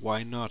 cause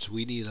why not?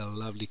 We need a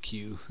lovely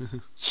queue.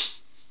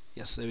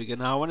 Yes, there we go.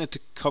 Now I wanted to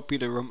copy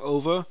the room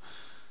over,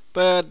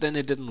 but then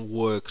it didn't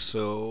work,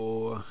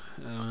 so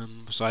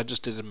I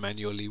just did it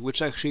manually,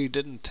 which actually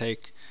did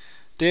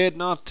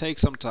not take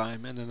some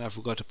time. And then I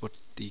forgot to put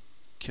the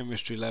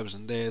chemistry labs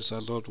in there, so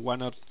I thought,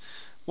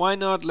 why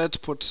not? Let's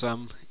put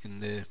some in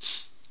there.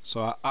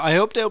 So I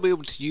hope they'll be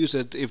able to use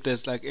it if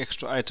there's like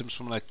extra items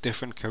from like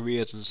different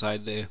careers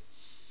inside there.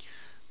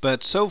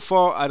 But so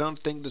far I don't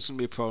think this will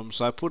be a problem.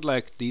 So I put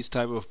like these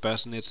type of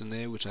bassinets in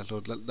there, which I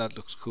thought that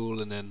looks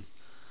cool, and then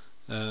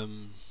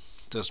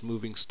just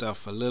moving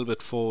stuff a little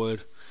bit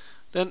forward,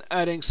 then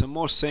adding some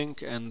more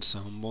sink and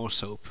some more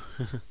soap.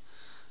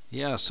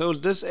 Yeah, so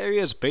this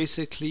area is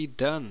basically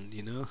done,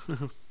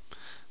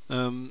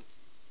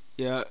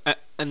 yeah,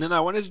 and then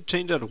I wanted to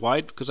change that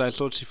white because I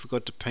thought she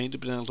forgot to paint it,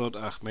 but then I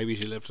thought, maybe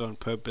she left it on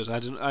purpose. I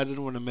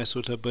didn't want to mess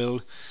with her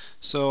build,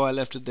 so I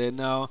left it there.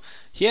 Now,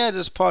 here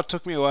this part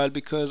took me a while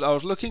because I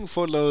was looking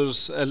for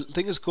those. I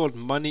think it's called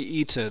Money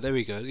Eater. There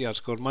we go. Yeah, it's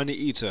called Money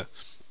Eater.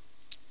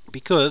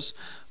 Because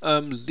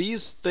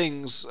these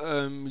things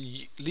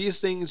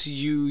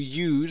you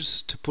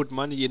use to put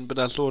money in, but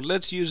I thought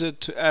let's use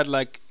it to add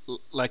like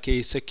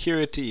a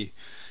security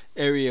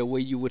area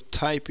where you would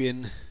type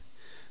in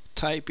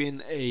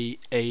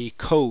a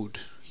code.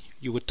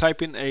 You would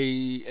type in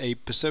a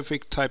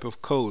specific type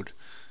of code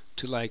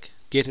to like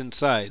get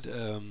inside,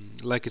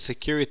 like a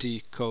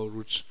security code,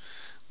 which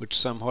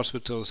some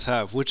hospitals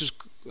have, which is,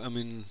 I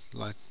mean,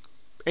 like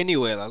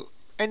anywhere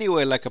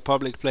like a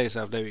public place.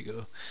 There we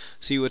go.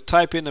 So you would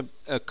type in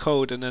a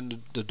code, and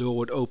then the door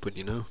would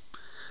open.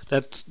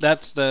 That's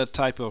the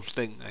type of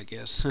thing, I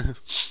guess.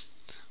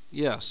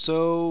 Yeah,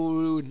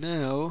 so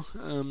now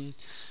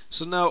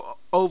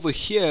over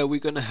here we're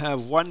gonna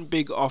have one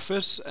big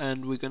office,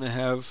 and we're gonna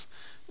have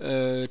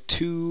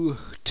two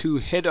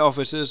head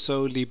offices.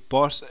 So the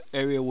boss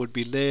area would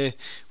be there,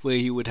 where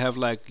he would have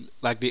like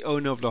the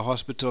owner of the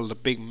hospital, the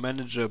big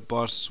manager,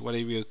 boss,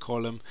 whatever you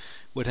call him,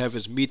 would have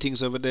his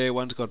meetings over there.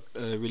 One's got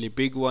a really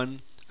big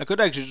one. I could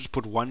actually just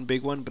put one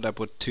big one, but I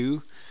put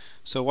two.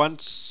 So one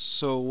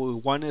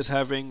is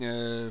having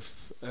a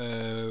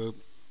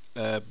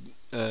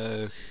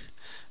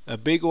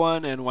big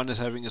one, and one is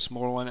having a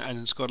small one, and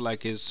it's got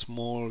like his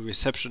small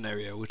reception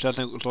area, which I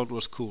thought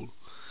was cool.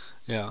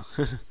 Yeah.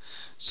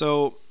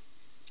 so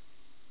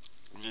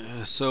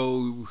yeah,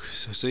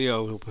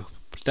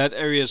 that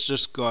area's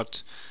just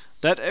got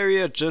that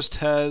area just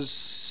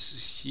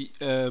has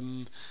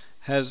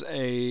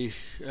a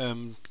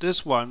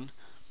this one.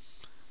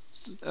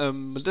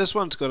 This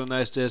one's got a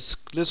nice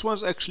desk. This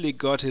one's actually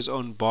got his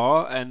own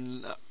bar,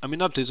 and I mean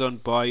not his own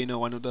bar.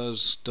 One of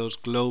those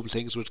globe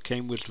things which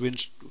came with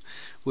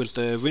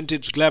the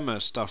vintage glamour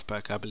stuff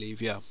pack, I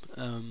believe. Yeah.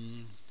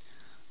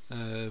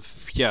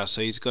 Yeah.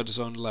 So he's got his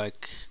own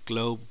like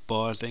globe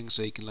bar thing,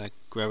 so he can like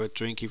grab a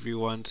drink if he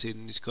wants.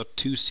 And he's got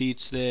two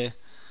seats there.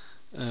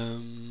 I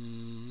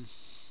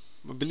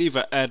believe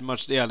I add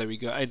much. Yeah, there we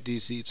go. I add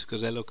these seats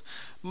because they look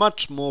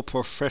much more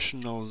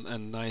professional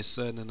and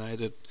nicer than I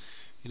did.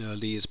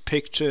 These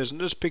pictures, and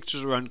there's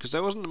pictures around because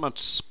there wasn't much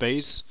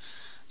space.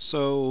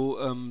 So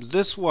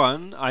this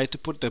one I had to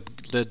put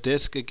the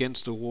desk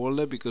against the wall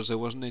there because there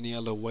wasn't any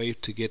other way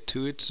to get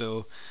to it.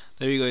 So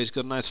there you go. It's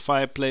got a nice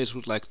fireplace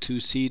with like two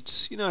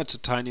seats. It's a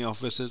tiny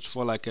office. It's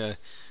for like an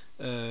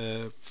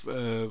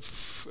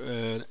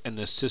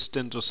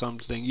assistant or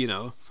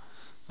something.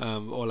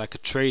 Or like a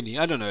trainee.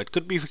 I don't know. It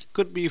could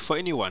be for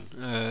anyone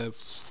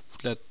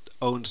that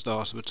owns the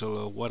hospital,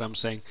 or what I'm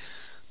saying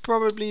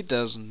probably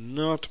does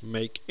not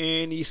make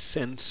any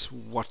sense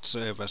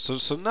whatsoever.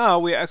 So now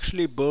we're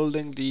actually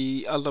building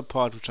the other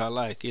part, which I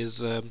like, we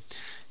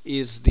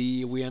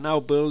are now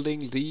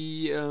building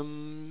the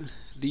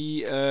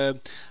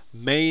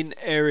main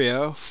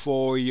area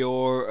for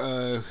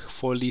your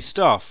for the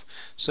staff.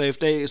 So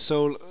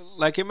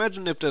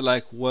imagine if they're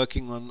like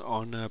working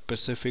on a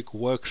specific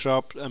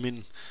workshops,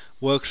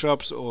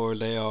 or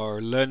they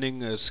are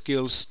learning a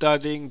skill,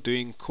 studying,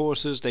 doing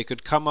courses. They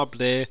could come up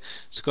there.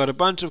 It's got a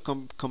bunch of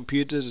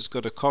computers. It's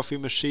got a coffee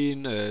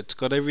machine. It's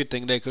got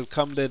everything. They could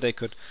come there. They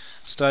could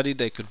study.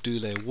 They could do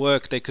their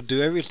work. They could do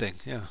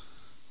everything. Yeah.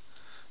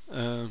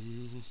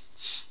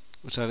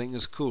 Which I think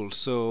is cool.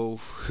 So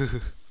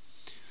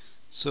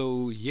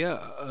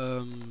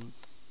yeah,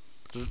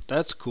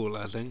 that's cool,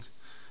 I think.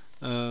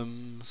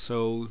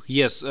 So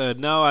yes,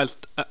 now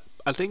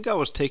I think I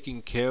was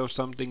taking care of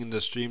something in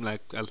the stream.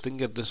 Like I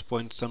think at this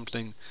point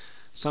something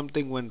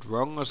went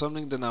wrong or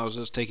something. Then I was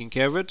just taking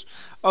care of it.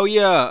 Oh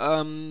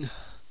yeah.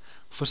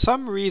 For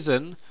some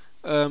reason,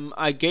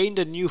 I gained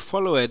a new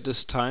follower at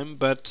this time,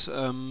 but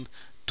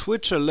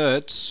Twitch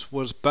alerts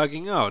was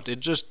bugging out. It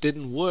just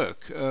didn't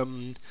work.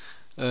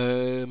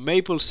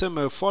 Maple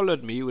Simmer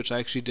followed me, which I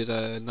actually did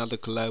another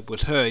collab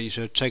with her. You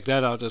should check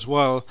that out as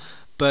well.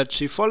 But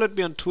she followed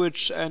me on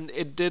Twitch, and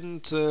it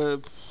didn't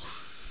do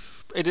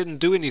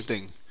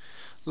anything.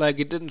 Like,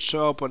 it didn't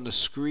show up on the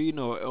screen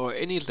or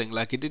anything.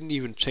 Like, it didn't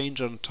even change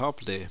on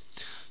top there.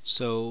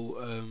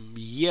 So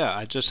yeah,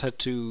 I just had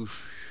to,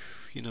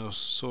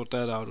 sort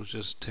that out, which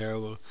is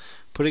terrible.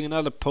 Putting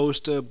another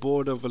poster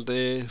board over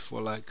there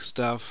for like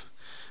stuff.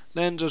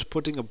 Then just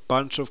putting a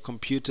bunch of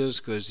computers,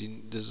 because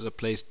this is a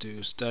place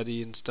to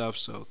study and stuff,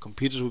 so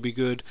computers will be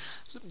good.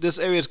 This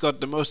area's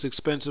got the most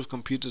expensive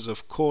computers,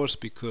 of course,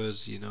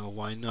 because,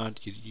 why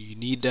not? You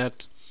need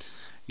that.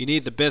 You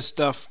need the best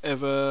stuff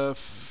ever.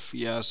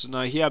 Yeah, so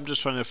now here I'm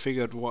just trying to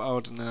figure it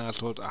out, and then I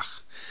thought,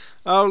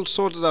 I'll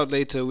sort it out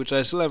later, which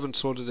I still haven't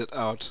sorted it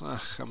out.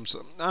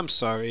 I'm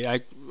sorry,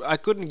 I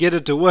couldn't get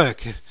it to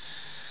work.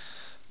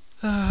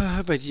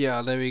 But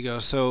yeah, there we go.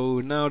 So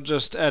now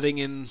just adding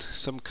in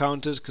some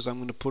counters, because I'm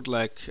going to put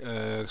like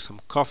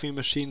some coffee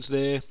machines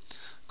there.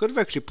 Could have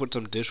actually put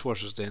some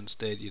dishwashers there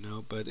instead,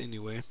 but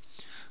anyway.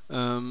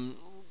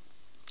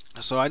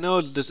 So I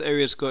know this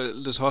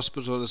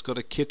hospital has got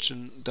a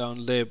kitchen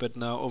down there, but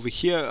now over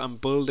here I'm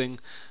building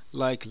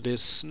like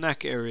this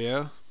snack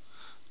area,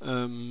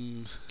 where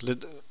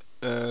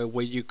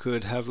you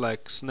could have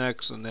like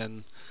snacks, and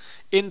then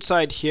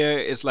inside here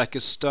is like a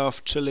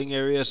staff chilling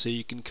area, so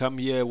you can come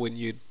here when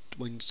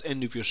it's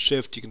end of your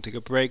shift. You can take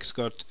a break. It's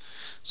got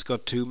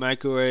 2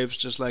 microwaves,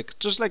 just like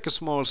a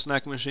small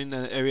snack machine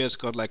area. It's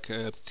got like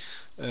a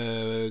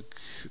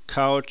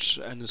couch,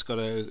 and it's got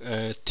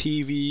a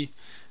TV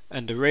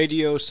and a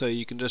radio, so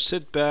you can just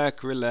sit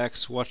back,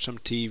 relax, watch some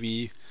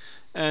TV.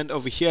 And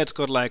over here it's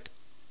got like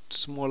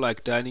small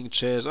like dining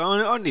chairs,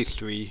 only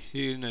 3.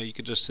 You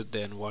could just sit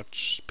there and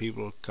watch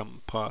people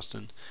come past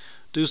and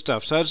do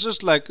stuff. So it's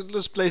just like,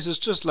 this place is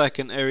just like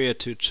an area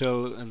to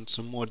chill, and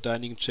some more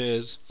dining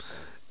chairs,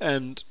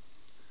 and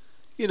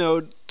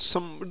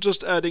some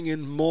just adding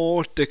in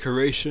more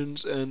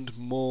decorations and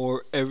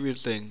more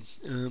everything.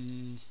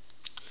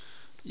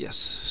 Yes,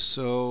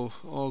 so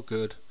all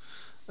good.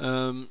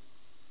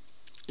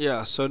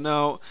 Yeah, so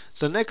now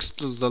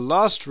the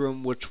last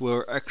room which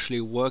we're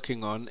actually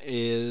working on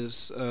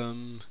is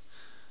the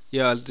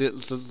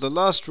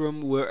last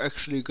room we're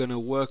actually gonna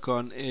work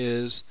on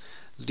is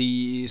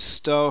the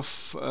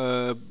staff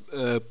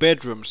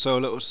bedroom.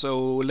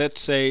 So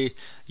let's say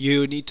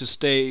you need to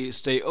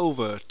stay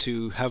over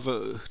to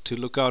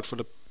look out for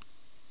the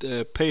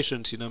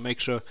patients, make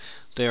sure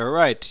they're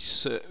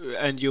alright,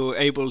 and you're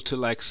able to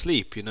like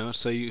sleep,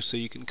 so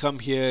you can come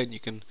here and you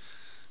can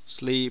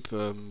sleep.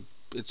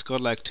 It's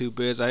got like 2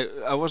 beds.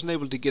 I wasn't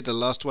able to get the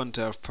last one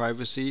to have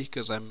privacy,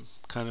 because I'm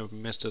kind of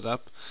messed it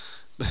up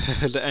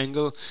the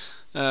angle.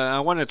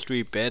 I wanted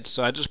 3 beds,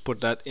 so I just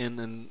put that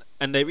in,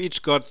 and they've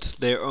each got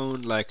their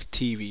own like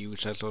TV,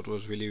 which I thought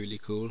was really, really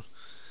cool.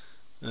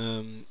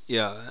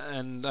 Yeah,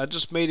 and I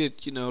just made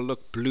it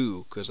look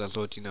blue, because I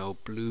thought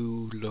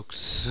blue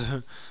looks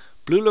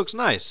blue looks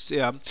nice.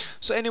 Yeah,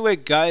 so anyway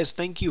guys,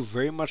 thank you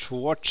very much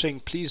for watching.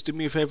 Please do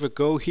me a favor,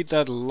 go hit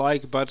that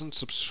like button,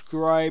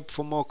 subscribe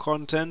for more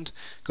content.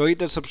 Go hit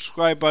that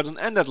subscribe button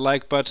and that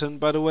like button.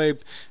 By the way,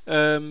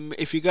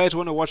 if you guys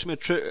want to watch me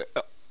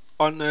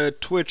on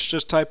Twitch,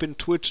 just type in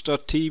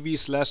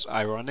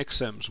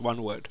twitch.tv/ironicsims,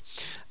 one word,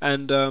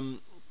 and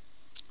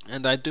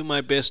I do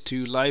my best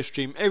to live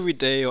stream every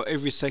day or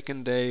every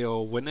second day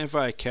or whenever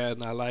I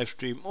can. I live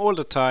stream all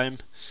the time.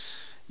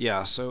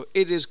 Yeah, so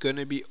it is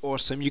gonna be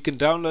awesome. You can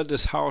download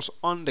this house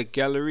on the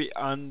gallery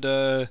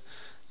under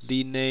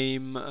the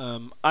name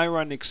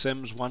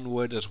ironicsims, one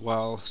word as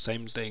well.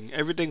 Same thing.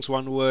 Everything's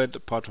one word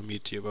apart from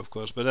YouTube, of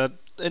course. But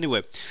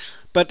anyway.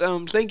 But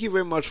thank you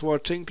very much for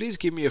watching. Please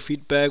give me your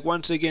feedback.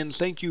 Once again,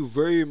 thank you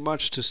very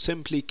much to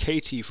Simply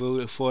Caity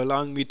for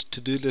allowing me to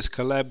do this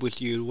collab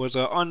with you. It was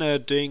an honor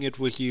doing it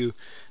with you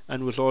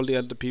and with all the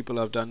other people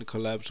I've done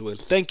collabs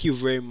with. Thank you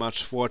very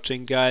much for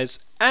watching, guys,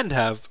 and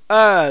have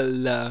a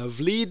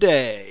lovely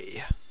day.